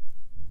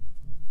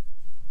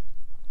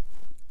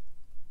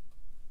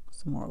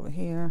 Some more over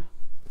here.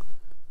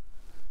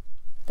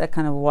 That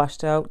kind of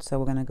washed out, so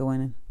we're going to go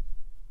in and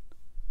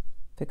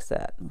fix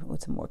that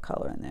with some more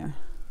color in there.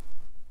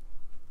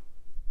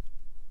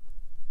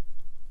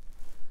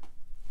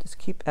 Just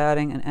keep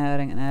adding and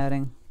adding and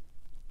adding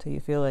till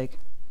you feel like,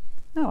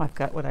 oh, I've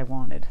got what I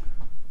wanted.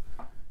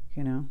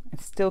 You know,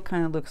 it still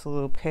kind of looks a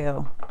little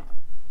pale.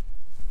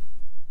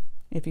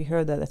 If you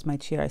heard that, that's my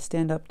chair. I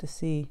stand up to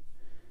see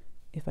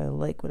if I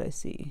like what I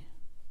see.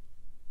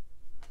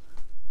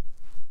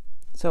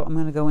 So I'm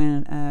going to go in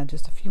and add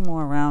just a few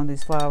more around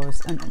these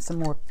flowers and some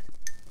more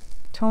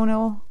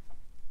tonal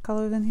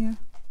colors in here.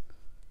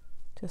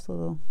 Just a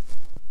little.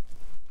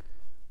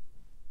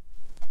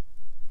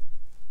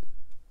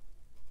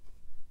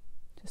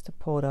 Just to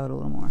pull it out a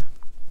little more.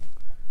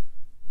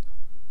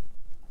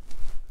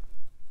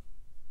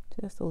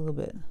 Just a little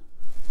bit.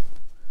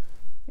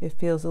 It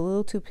feels a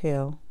little too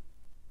pale.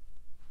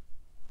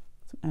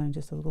 And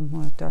just a little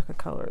more darker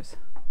colors.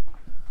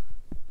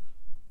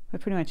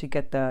 But pretty much you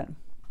get that.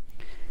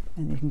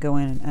 And you can go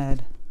in and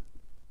add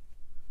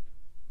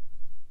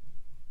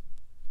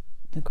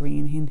the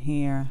green in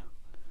here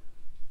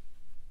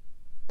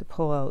to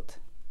pull out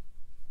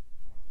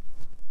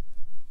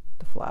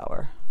the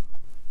flower.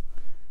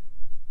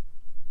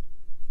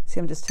 See,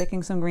 I'm just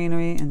taking some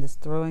greenery and just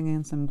throwing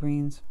in some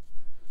greens,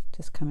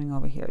 just coming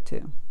over here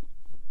too.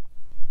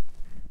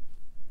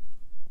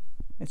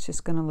 It's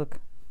just going to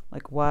look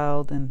like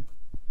wild and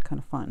kind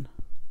of fun.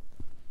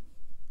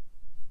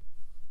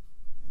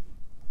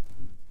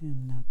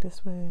 And out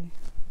this way.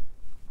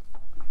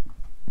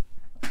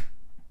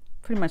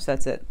 Pretty much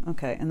that's it.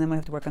 Okay, and then we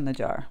have to work on the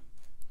jar.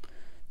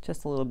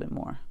 Just a little bit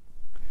more.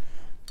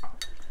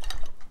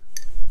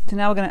 So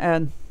now we're going to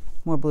add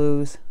more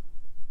blues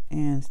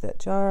and that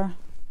jar.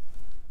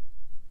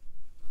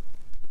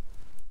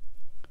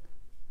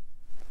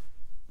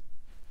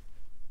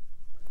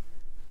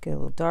 get a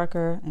little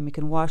darker, and we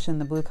can wash in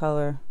the blue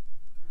color.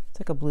 It's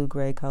like a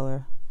blue-gray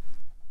color.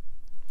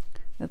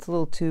 It's a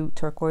little too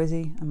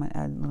turquoisey. I might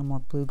add a little more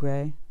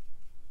blue-gray.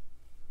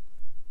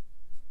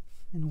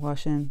 And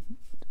wash in,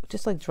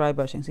 just like dry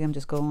brushing. See, I'm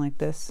just going like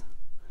this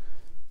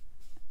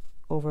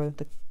over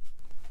the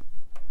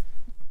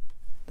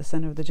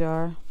center of the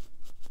jar.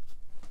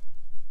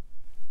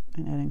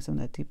 And adding some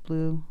of that deep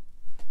blue.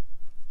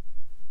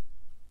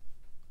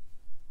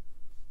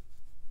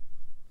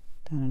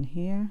 Down in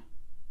here.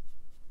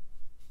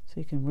 So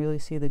you can really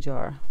see the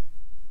jar.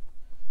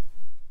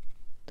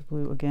 The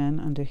blue again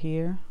under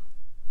here.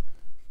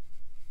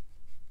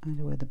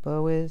 Under where the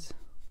bow is.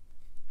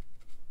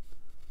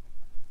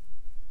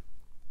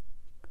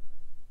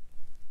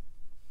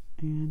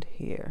 And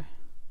here.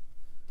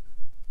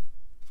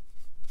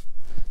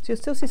 So you'll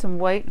still see some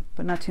white,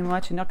 but not too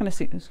much. You're not going to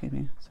see, excuse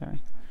me,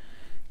 sorry.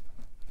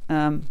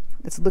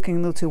 It's looking a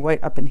little too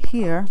white up in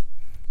here,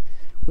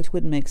 which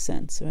wouldn't make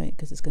sense, right?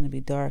 Because it's going to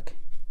be dark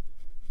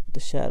with the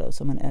shadow.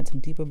 So I'm going to add some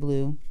deeper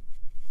blue.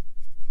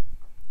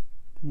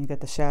 And you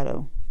got the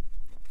shadow.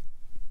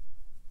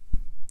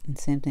 And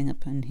same thing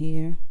up in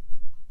here.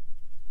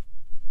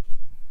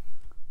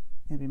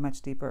 It'll be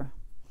much deeper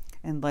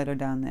and lighter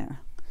down there.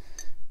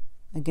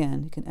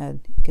 Again, you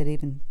can get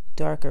even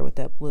darker with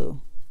that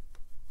blue.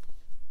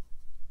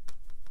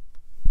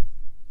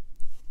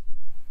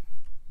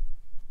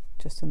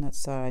 Just on that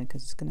side,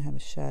 because it's going to have a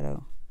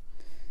shadow.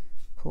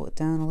 Pull it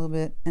down a little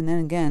bit, and then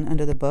again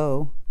under the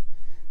bow,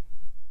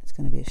 it's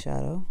going to be a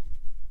shadow.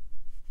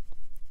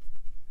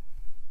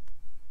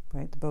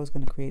 Right, the bow is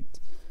going to create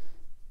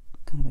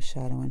kind of a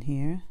shadow in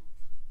here.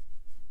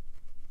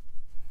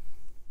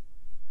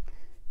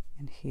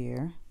 And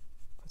here,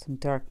 put some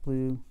dark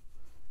blue,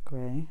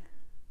 gray.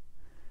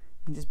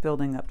 And just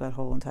building up that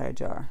whole entire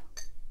jar.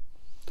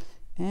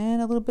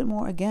 And a little bit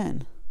more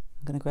again.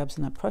 I'm going to grab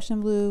some of that Prussian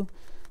blue.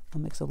 I'll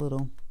mix a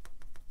little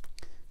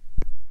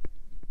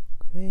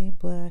gray,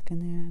 black in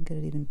there and get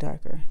it even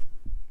darker.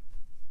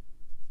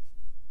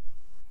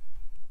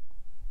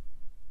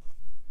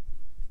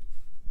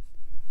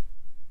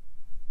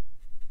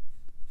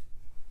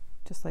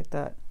 Just like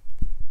that.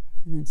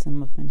 And then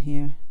some up in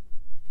here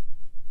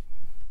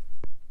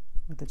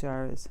where the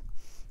jar is.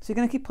 So you're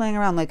going to keep playing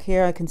around. Like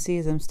here I can see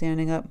as I'm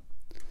standing up,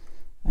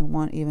 I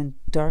want even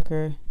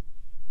darker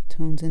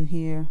tones in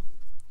here.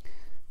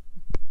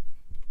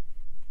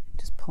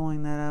 Just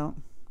pulling that out.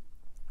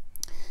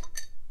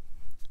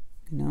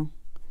 You know,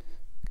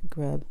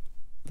 grab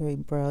very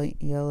bright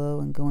yellow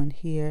and go in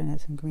here and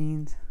add some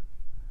greens.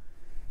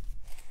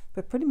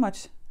 But pretty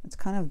much it's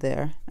kind of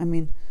there. I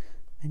mean,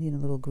 I need a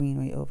little green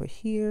right over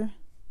here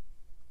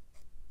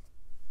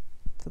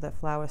so that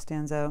flower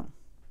stands out.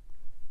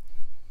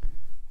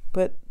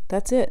 But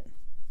that's it.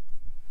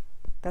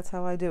 That's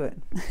how I do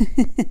it.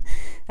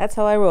 That's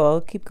how I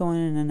roll. Keep going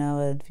in and I'll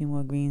add a few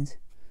more greens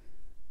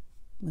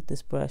with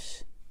this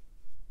brush.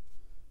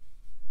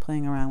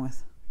 Playing around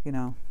with, you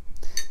know,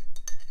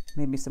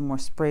 maybe some more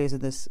sprays of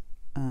this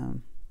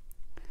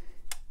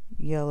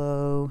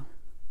yellow,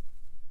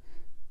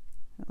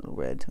 a little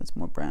red, so it's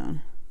more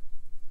brown,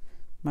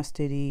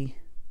 mustardy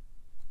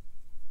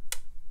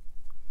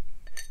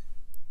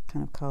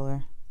kind of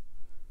color.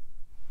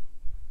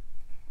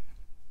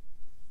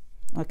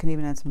 I can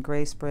even add some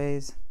gray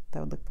sprays. That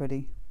would look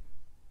pretty.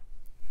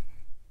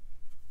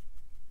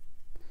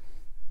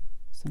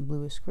 Some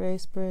bluish gray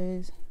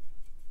sprays.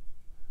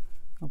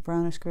 Or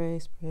brownish gray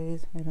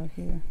sprays right out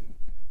here.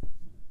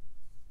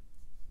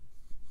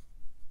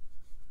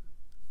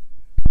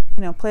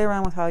 You know, play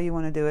around with how you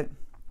want to do it.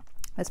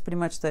 That's pretty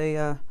much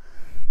the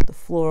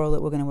floral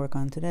that we're going to work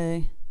on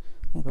today.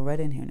 I'm going to go right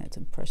in here and add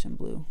some Prussian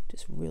blue.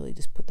 Just really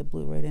just put the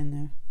blue right in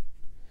there.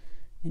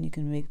 And you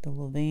can make the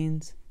little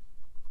veins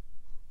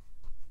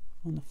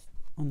on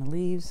the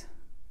leaves.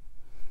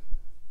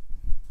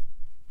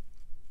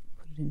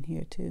 Put it in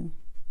here too.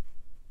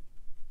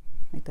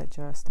 Make that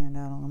jar stand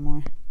out a little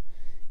more.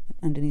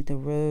 Underneath the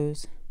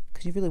rose,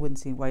 because you really wouldn't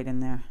see white in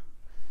there.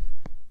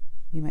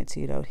 You might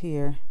see it out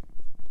here.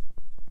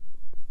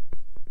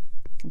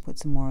 You can put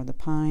some more of the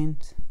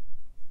pines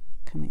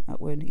coming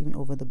outward, even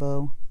over the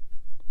bow.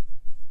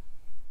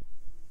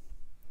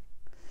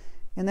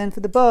 And then for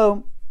the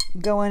bow,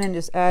 go in and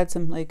just add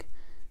some like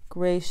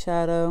gray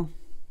shadow.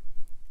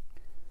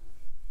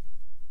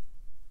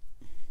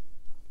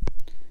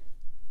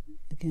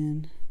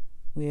 Again,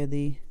 where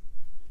the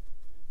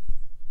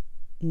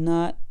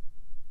knot,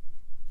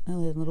 a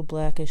little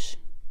blackish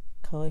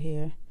color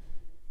here,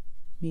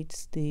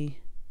 meets the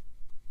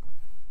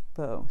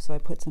bow. So I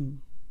put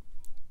some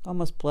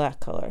almost black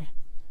color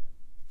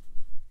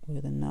where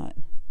the knot,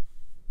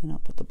 and I'll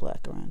put the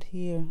black around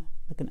here,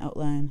 like an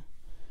outline,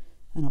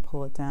 and I'll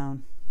pull it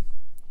down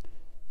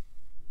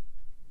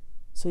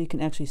so you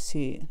can actually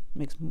see it.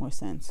 Makes more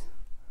sense.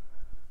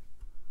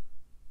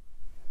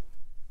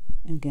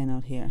 And again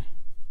out here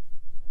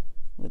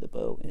where the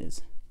bow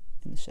is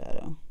in the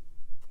shadow.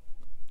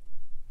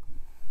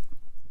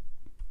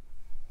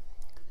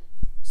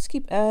 Just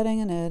keep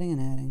adding and adding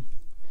and adding.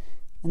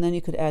 And then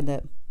you could add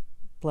that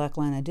black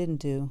line I didn't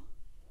do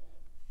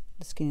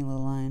the skinny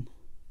little line,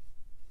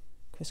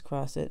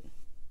 crisscross it,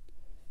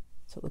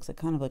 so it looks like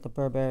kind of like a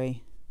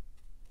Burberry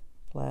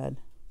plaid.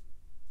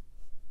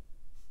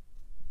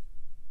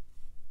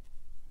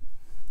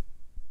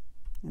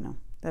 You know,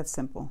 that's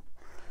simple.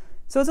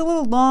 So it's a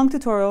little long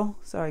tutorial.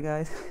 Sorry,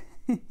 guys.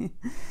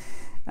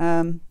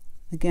 Again,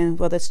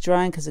 while that's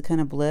drying, because it kind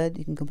of bled,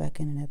 you can go back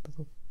in and add a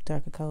little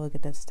darker color,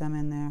 get that stem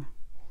in there.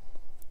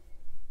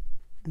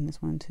 And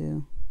this one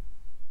too.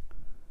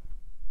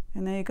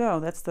 And there you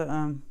go. That's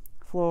the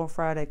Floral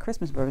Friday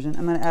Christmas version.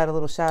 I'm going to add a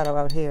little shadow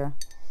out here,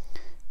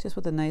 just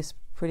with a nice,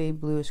 pretty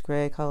bluish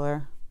gray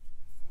color.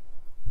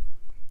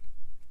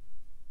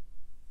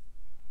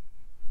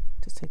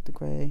 Just take the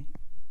gray.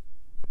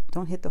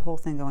 Don't hit the whole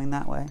thing going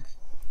that way.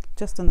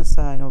 Just on the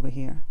side over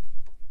here.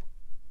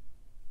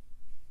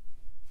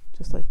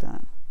 Just like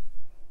that.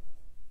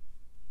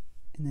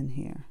 And then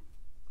here.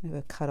 We have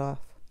a cut off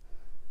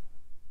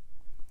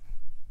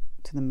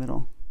to the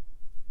middle.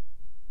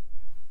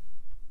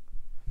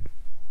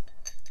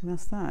 And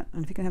that's that.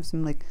 And if you can have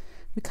some, like,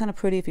 it'd be kind of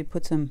pretty if you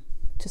put some,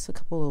 just a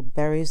couple little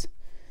berries,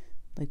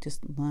 like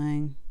just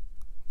lying,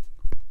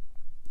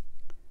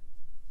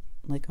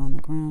 like on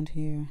the ground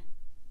here.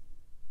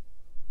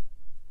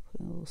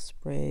 Put little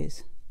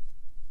sprays.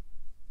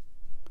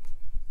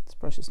 This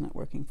brush is not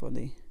working for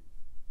the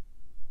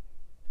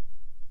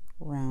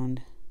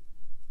round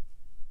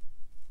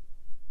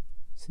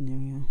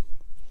scenario.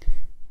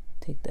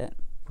 Take that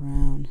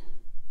brown,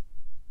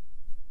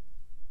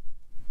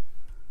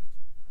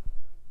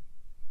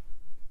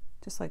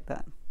 just like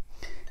that.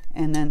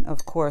 And then,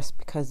 of course,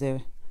 because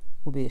there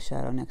will be a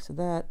shadow next to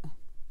that,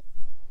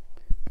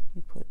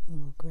 we put a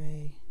little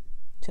gray,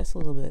 just a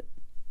little bit,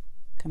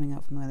 coming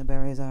out from where the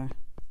berries are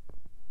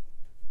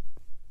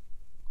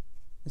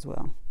as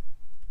well.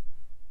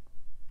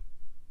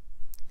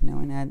 Now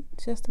and add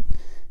just a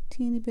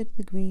teeny bit of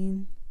the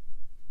green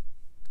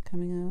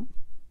coming out.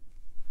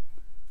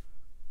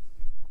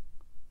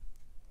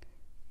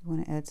 You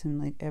want to add some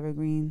like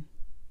evergreen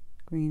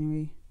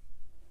greenery,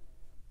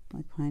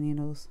 like pine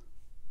needles.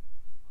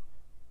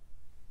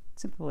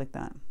 Simple like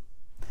that.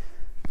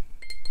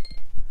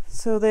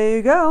 So there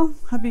you go.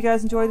 Hope you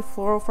guys enjoyed the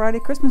Floral Friday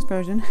Christmas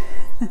version.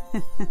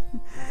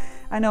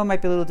 I know it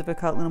might be a little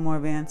difficult, a little more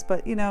advanced,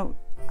 but you know,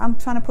 I'm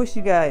trying to push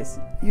you guys.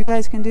 You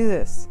guys can do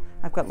this.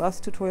 I've got lots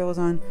of tutorials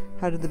on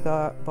how to do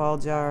the ball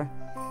jar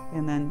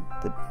and then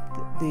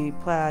the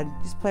plaid.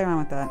 Just play around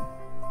with that.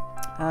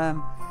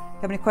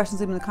 Have any questions,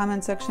 leave them in the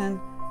comment section.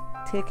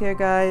 Take care,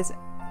 guys,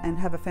 and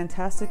have a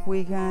fantastic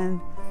weekend.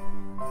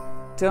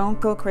 Don't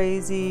go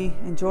crazy.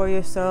 Enjoy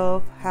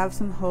yourself. Have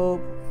some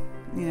hope.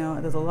 You know,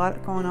 there's a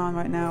lot going on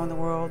right now in the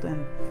world,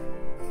 and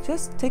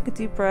just take a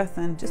deep breath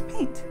and just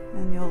paint,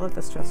 and you'll let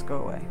the stress go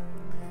away.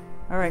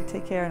 All right,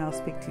 take care, and I'll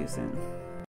speak to you soon.